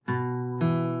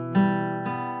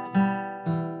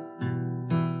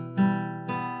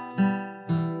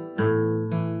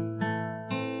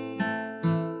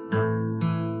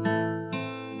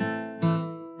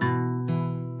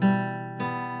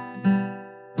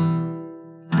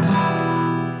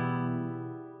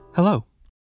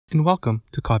and welcome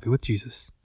to Coffee with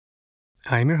Jesus.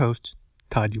 I am your host,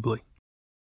 Todd Jubilee.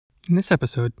 In this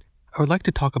episode, I would like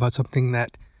to talk about something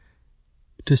that,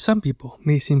 to some people,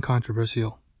 may seem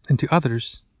controversial, and to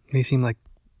others, may seem like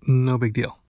no big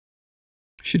deal.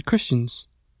 Should Christians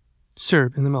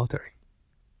serve in the military?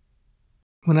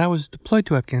 When I was deployed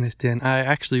to Afghanistan, I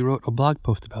actually wrote a blog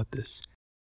post about this,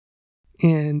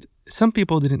 and some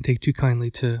people didn't take too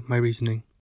kindly to my reasoning.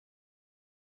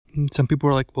 Some people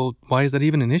were like, well, why is that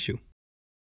even an issue?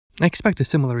 I expect a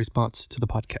similar response to the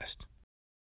podcast.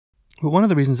 But one of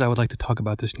the reasons I would like to talk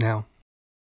about this now,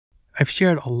 I've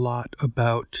shared a lot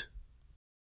about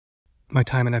my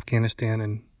time in Afghanistan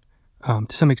and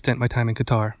to some extent my time in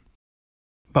Qatar,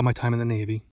 about my time in the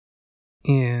Navy.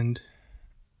 And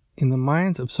in the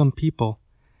minds of some people,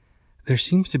 there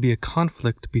seems to be a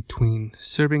conflict between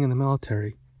serving in the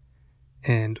military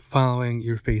and following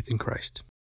your faith in Christ.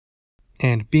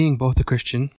 And being both a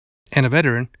Christian and a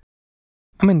veteran,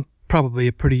 I'm in probably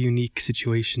a pretty unique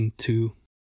situation to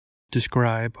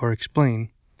describe or explain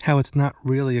how it's not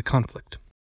really a conflict.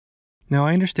 Now,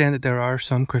 I understand that there are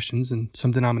some Christians and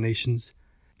some denominations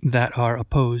that are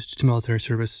opposed to military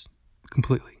service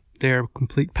completely. They're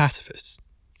complete pacifists,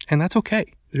 and that's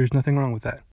okay. There's nothing wrong with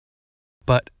that.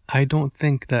 But I don't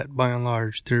think that, by and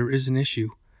large, there is an issue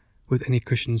with any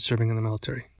Christians serving in the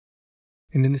military.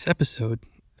 And in this episode,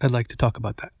 I'd like to talk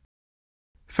about that.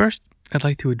 First, I'd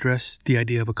like to address the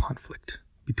idea of a conflict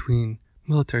between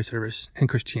military service and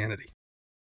Christianity.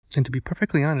 And to be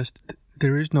perfectly honest,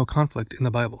 there is no conflict in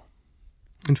the Bible.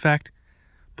 In fact,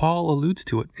 Paul alludes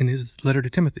to it in his letter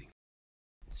to Timothy.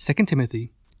 2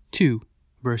 Timothy 2,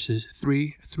 verses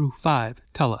 3 through 5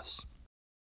 tell us,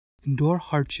 "Endure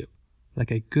hardship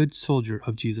like a good soldier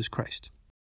of Jesus Christ.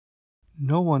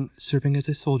 No one serving as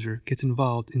a soldier gets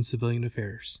involved in civilian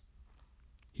affairs.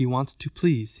 He wants to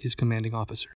please his commanding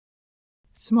officer.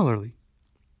 Similarly,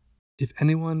 if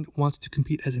anyone wants to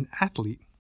compete as an athlete,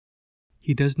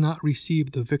 he does not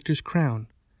receive the victor's crown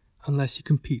unless he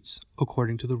competes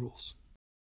according to the rules."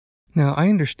 Now, I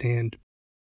understand,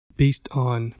 based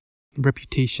on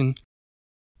reputation,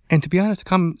 and to be honest,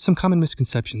 some common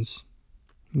misconceptions,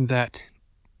 that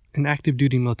an active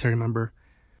duty military member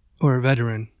or a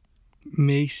veteran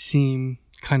may seem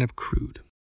kind of crude.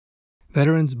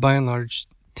 Veterans, by and large,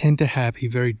 tend to have a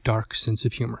very dark sense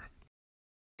of humor.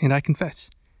 And I confess,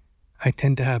 I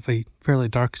tend to have a fairly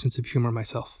dark sense of humor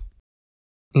myself.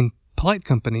 In polite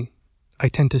company, I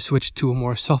tend to switch to a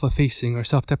more self-effacing or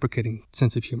self-deprecating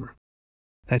sense of humor.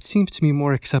 That seems to me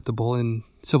more acceptable in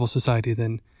civil society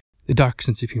than the dark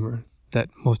sense of humor that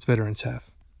most veterans have.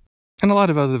 And a lot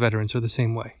of other veterans are the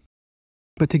same way.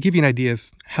 But to give you an idea of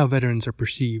how veterans are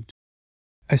perceived,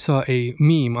 I saw a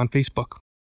meme on Facebook,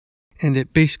 and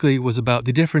it basically was about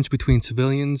the difference between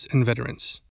civilians and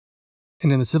veterans.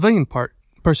 And in the civilian part,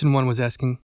 person 1 was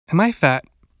asking, "Am I fat?"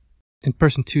 And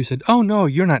person 2 said, "Oh no,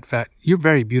 you're not fat. You're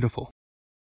very beautiful."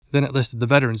 Then it listed the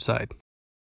veteran side.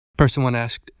 Person 1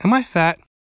 asked, "Am I fat?"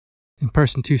 And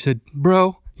person 2 said,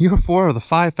 "Bro, you're 4 of the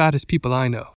 5 fattest people I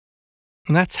know."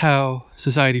 And that's how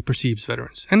society perceives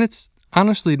veterans. And it's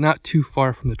honestly not too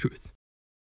far from the truth.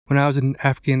 When I was in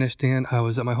Afghanistan, I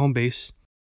was at my home base,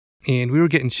 and we were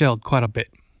getting shelled quite a bit.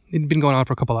 It'd been going on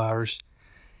for a couple hours.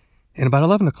 And about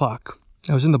 11 o'clock,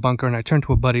 I was in the bunker, and I turned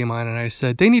to a buddy of mine, and I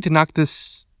said, "They need to knock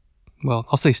this, well,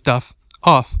 I'll say stuff,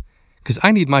 off, because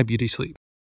I need my beauty sleep."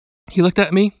 He looked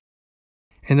at me,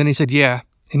 and then he said, "Yeah,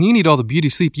 and you need all the beauty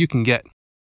sleep you can get."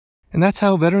 And that's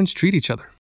how veterans treat each other.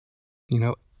 You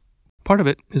know, part of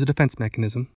it is a defense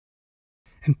mechanism,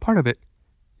 and part of it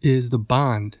is the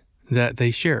bond that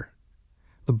they share,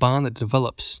 the bond that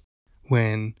develops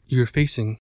when you're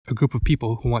facing a group of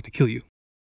people who want to kill you.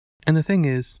 And the thing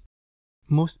is,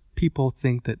 most people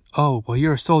think that, oh, well,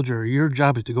 you're a soldier, your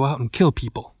job is to go out and kill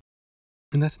people.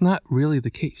 And that's not really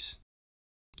the case.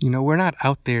 You know, we're not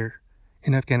out there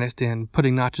in Afghanistan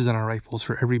putting notches on our rifles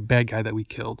for every bad guy that we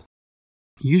killed.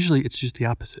 Usually it's just the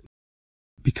opposite.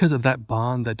 Because of that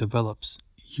bond that develops,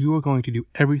 you are going to do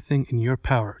everything in your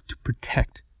power to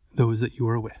protect those that you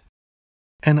are with.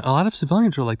 And a lot of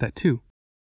civilians are like that too.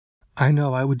 I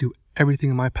know I would do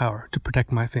everything in my power to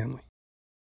protect my family.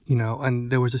 You know,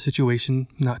 and there was a situation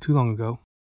not too long ago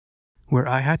where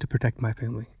I had to protect my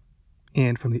family.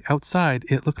 And from the outside,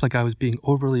 it looked like I was being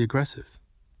overly aggressive.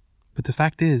 But the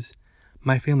fact is,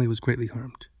 my family was greatly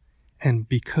harmed. And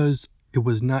because it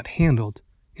was not handled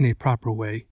in a proper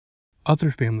way, other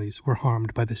families were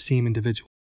harmed by the same individual.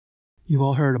 You've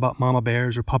all heard about mama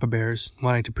bears or papa bears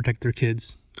wanting to protect their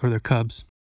kids or their cubs.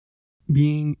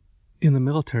 Being in the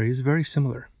military is very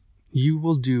similar. You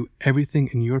will do everything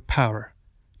in your power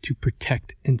to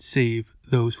protect and save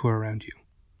those who are around you.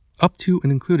 up to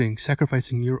and including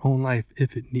sacrificing your own life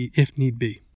if need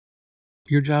be.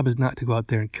 Your job is not to go out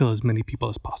there and kill as many people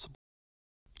as possible.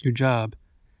 Your job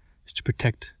is to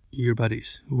protect your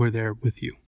buddies who are there with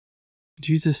you.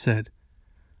 Jesus said,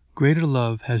 "Greater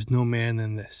love has no man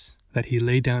than this, that he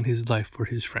lay down his life for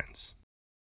his friends."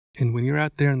 And when you're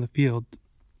out there in the field,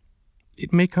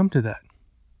 it may come to that.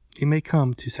 It may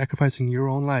come to sacrificing your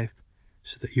own life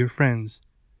so that your friends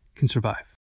can survive.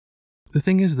 The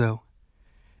thing is, though,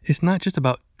 it's not just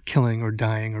about killing or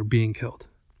dying or being killed.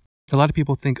 A lot of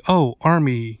people think, oh,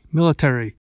 army,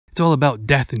 military, it's all about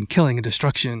death and killing and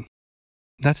destruction.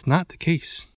 That's not the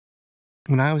case.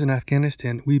 When I was in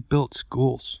Afghanistan, we built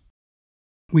schools.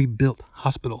 We built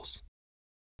hospitals.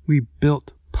 We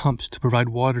built pumps to provide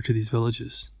water to these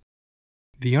villages.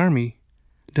 The army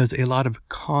does a lot of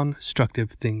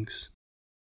constructive things,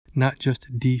 not just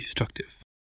destructive.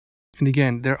 And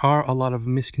again, there are a lot of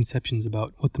misconceptions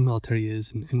about what the military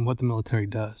is and what the military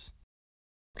does.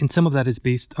 And some of that is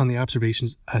based on the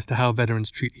observations as to how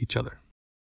veterans treat each other.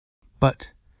 But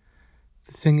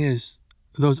the thing is,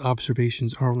 those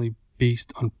observations are only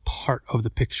based on part of the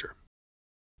picture.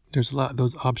 There's a lot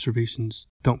those observations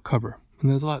don't cover, and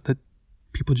there's a lot that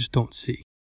people just don't see.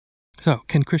 So,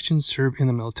 can Christians serve in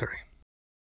the military?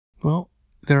 Well,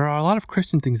 there are a lot of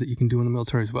Christian things that you can do in the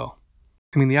military as well.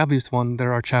 I mean, the obvious one,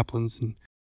 there are chaplains and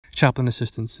chaplain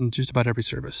assistants in just about every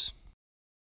service.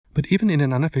 But even in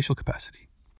an unofficial capacity,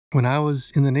 when I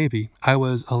was in the Navy, I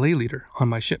was a lay leader on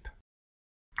my ship.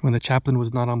 When the chaplain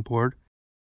was not on board,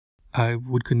 I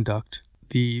would conduct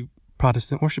the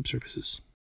Protestant worship services.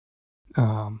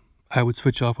 I would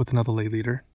switch off with another lay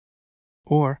leader,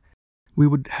 or we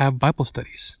would have Bible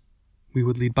studies. We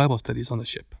would lead Bible studies on the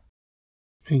ship.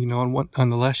 And, on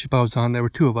the last ship I was on, there were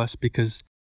two of us because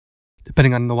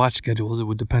depending on the watch schedules, it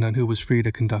would depend on who was free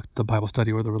to conduct the Bible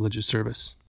study or the religious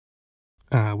service.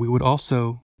 We would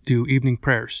also do evening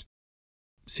prayers,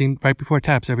 seen right before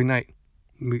taps every night.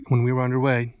 When we were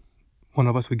underway, one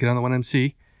of us would get on the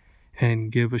 1MC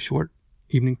and give a short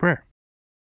evening prayer.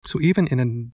 So even in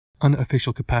an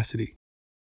unofficial capacity,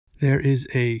 there is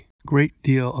a great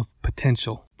deal of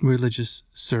potential religious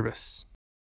service.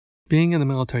 Being in the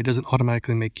military doesn't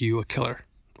automatically make you a killer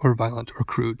or violent or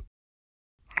crude.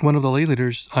 One of the lay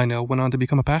leaders I know went on to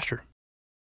become a pastor.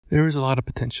 There is a lot of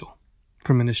potential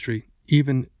for ministry,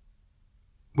 even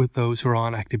with those who are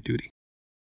on active duty.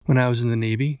 When I was in the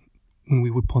Navy, when we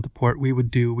would pull to port,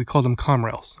 we called them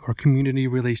COMRELs, or community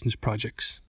relations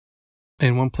projects.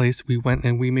 In one place, we went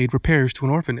and we made repairs to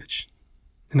an orphanage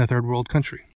in a third world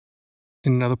country.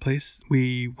 In another place,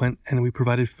 we went and we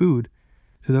provided food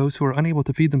to those who are unable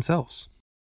to feed themselves.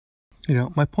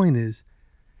 My point is,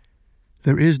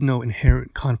 there is no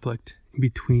inherent conflict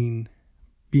between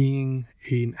being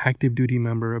an active duty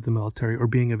member of the military or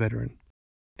being a veteran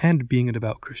and being a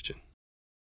devout Christian.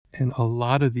 And a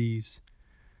lot of these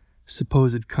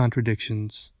supposed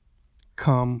contradictions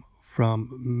come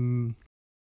from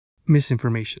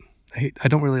misinformation. I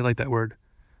don't really like that word,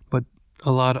 but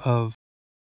a lot of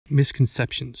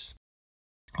misconceptions.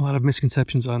 A lot of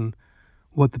misconceptions on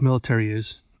what the military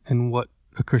is and what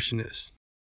a Christian is.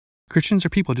 Christians are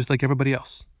people just like everybody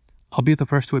else. I'll be the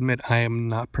first to admit I am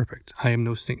not perfect. I am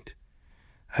no saint.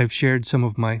 I've shared some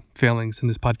of my failings in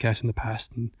this podcast in the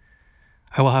past, and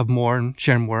I will have more and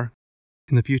share more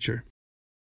in the future.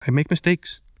 I make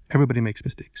mistakes. Everybody makes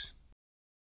mistakes.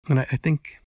 And I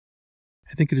think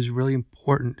it is really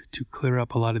important to clear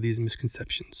up a lot of these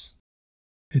misconceptions.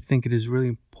 I think it is really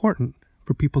important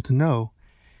for people to know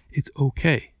it's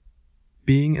okay.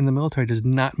 Being in the military does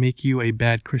not make you a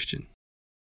bad Christian.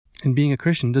 And being a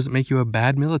Christian doesn't make you a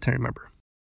bad military member.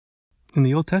 In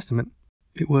the Old Testament,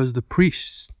 it was the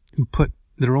priests who put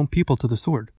their own people to the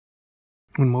sword.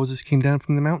 When Moses came down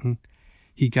from the mountain,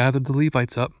 he gathered the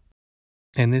Levites up,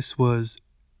 and this was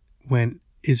when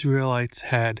Israelites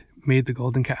had made the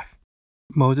golden calf.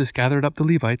 Moses gathered up the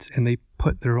Levites, and they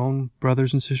put their own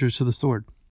brothers and sisters to the sword.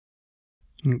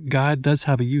 God does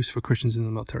have a use for Christians in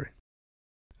the military.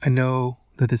 I know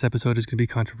that this episode is going to be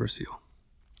controversial.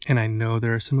 And I know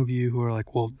there are some of you who are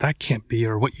like, well, that can't be,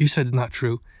 or what you said is not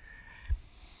true.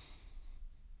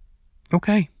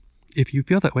 Okay, if you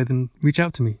feel that way, then reach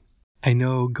out to me. I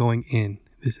know going in,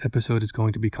 this episode is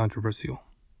going to be controversial.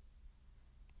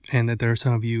 And that there are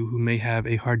some of you who may have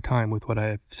a hard time with what I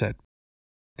have said.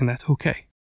 And that's okay.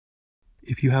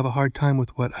 If you have a hard time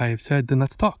with what I have said, then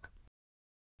let's talk.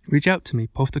 Reach out to me,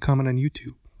 post a comment on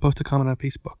YouTube, post a comment on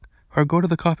Facebook, or go to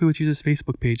the Coffee with Jesus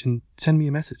Facebook page and send me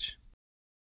a message.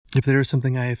 If there is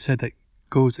something I have said that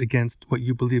goes against what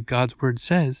you believe God's word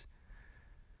says,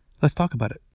 let's talk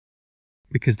about it.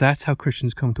 because that's how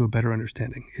Christians come to a better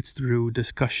understanding. It's through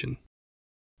discussion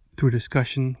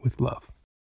with love.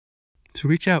 So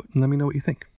reach out and let me know what you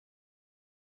think.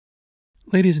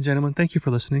 Ladies and gentlemen, thank you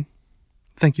for listening.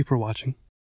 Thank you for watching.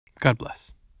 God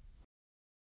bless.